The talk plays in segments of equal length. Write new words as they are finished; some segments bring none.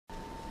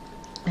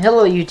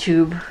Hello,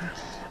 YouTube.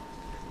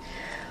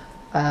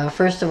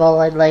 First of all,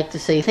 I'd like to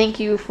say thank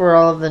you for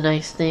all of the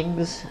nice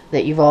things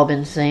that you've all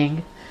been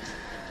saying.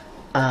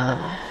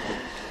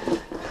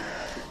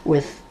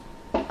 With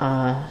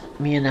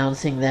me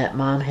announcing that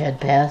Mom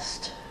had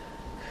passed.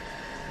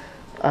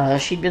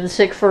 She'd been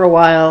sick for a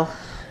while,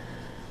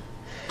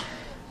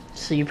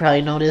 so you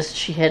probably noticed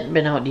she hadn't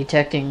been out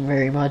detecting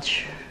very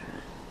much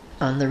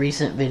on the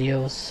recent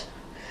videos.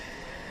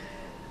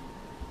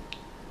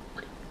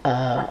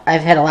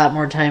 I've had a lot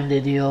more time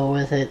to deal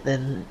with it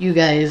than you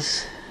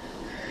guys,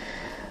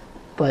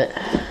 but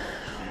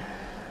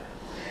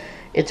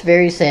it's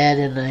very sad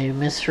and I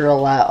miss her a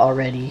lot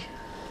already.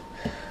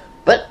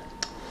 But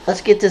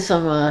let's get to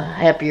some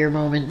happier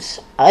moments.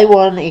 I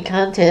won a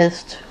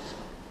contest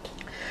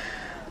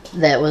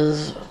that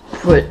was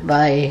put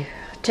by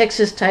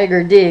Texas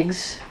Tiger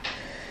Digs.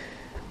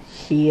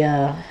 He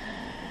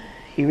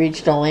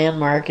reached a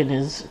landmark in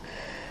his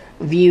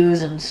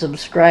views and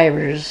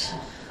subscribers,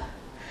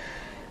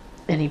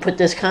 and he put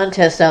this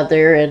contest out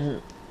there,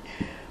 and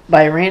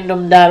by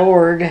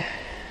random.org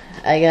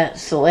I got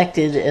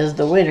selected as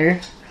the winner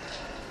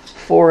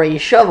for a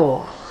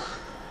shovel.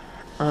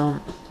 I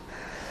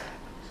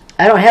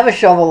don't have a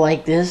shovel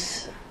like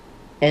this,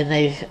 and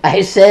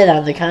I said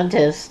on the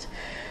contest,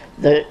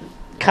 the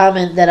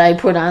comment that I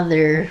put on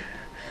there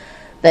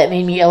that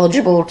made me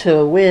eligible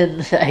to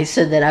win, I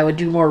said that I would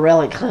do more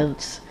relic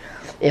hunts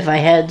if I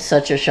had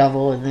such a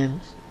shovel, and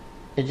then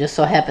it just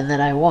so happened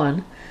that I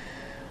won.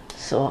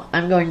 So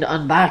I'm going to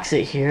unbox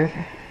it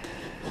here.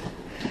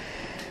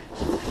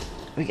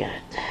 We got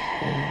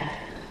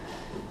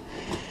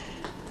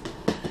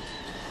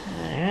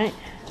alright.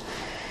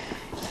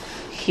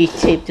 He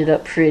taped it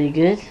up pretty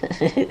good.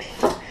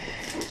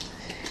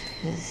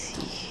 Let's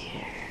see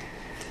here.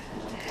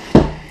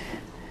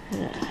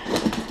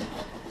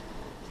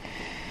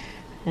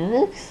 It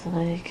looks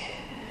like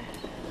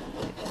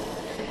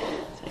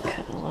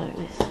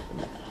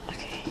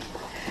okay.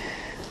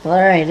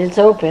 Alright, it's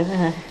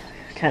open.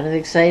 Kind of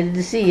excited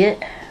to see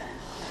it.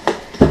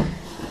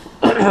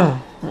 Oh,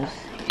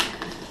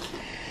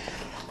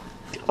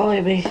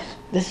 maybe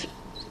this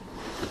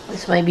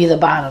might be the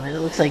bottom. It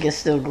looks like it's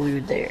still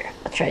glued there.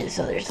 I'll try this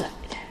other side.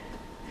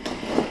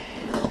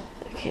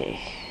 Okay.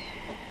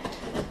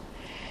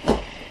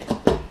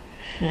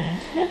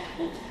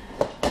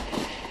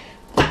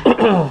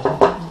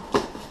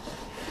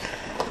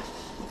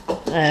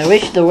 I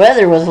wish the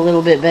weather was a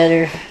little bit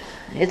better.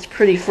 It's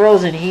pretty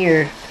frozen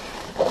here.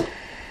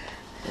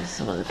 There's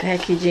some of the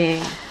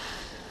packaging.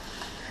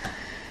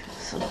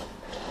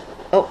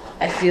 Oh,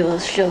 I feel a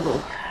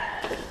shovel.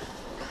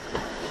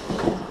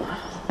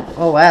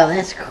 Oh wow,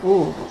 that's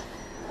cool.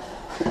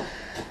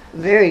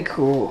 Very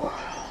cool.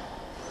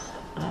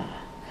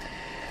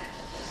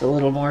 There's a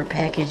little more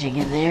packaging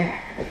in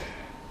there.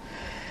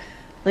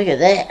 Look at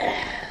that.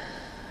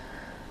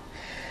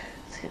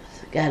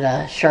 It's got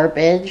a sharp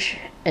edge,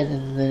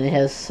 and then it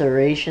has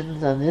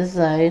serrations on this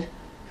side.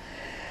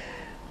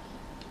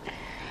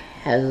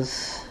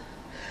 Has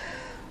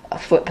a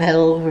foot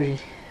pedal where you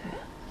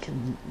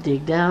can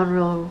dig down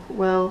real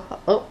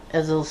well. Oh,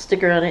 has a little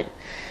sticker on it.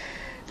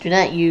 Do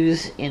not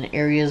use in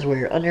areas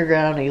where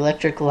underground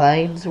electric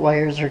lines,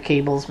 wires, or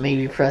cables may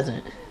be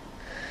present.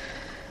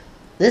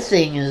 This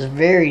thing is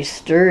very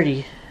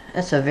sturdy.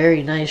 That's a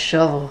very nice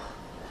shovel.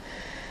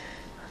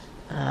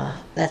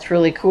 That's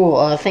really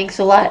cool. Thanks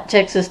a lot,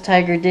 Texas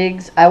Tiger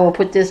Digs. I will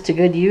put this to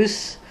good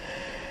use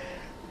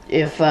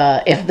if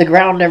the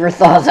ground ever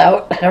thaws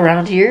out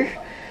around here.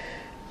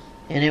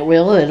 And it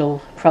will.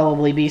 It'll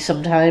probably be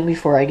some time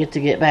before I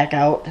get back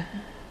out.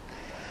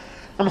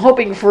 I'm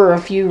hoping for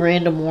a few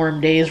random warm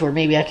days where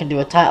maybe I can do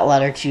a tot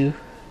lot or two.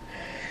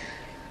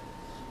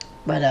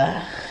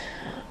 But,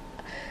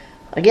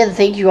 again,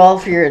 thank you all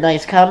for your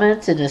nice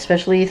comments, and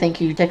especially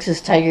thank you,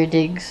 Texas Tiger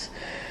Digs,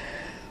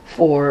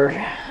 for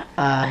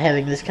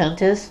having this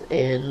contest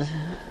and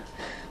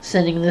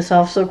sending this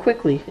off so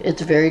quickly.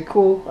 It's very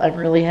cool. I'm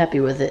really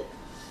happy with it.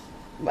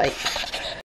 Bye.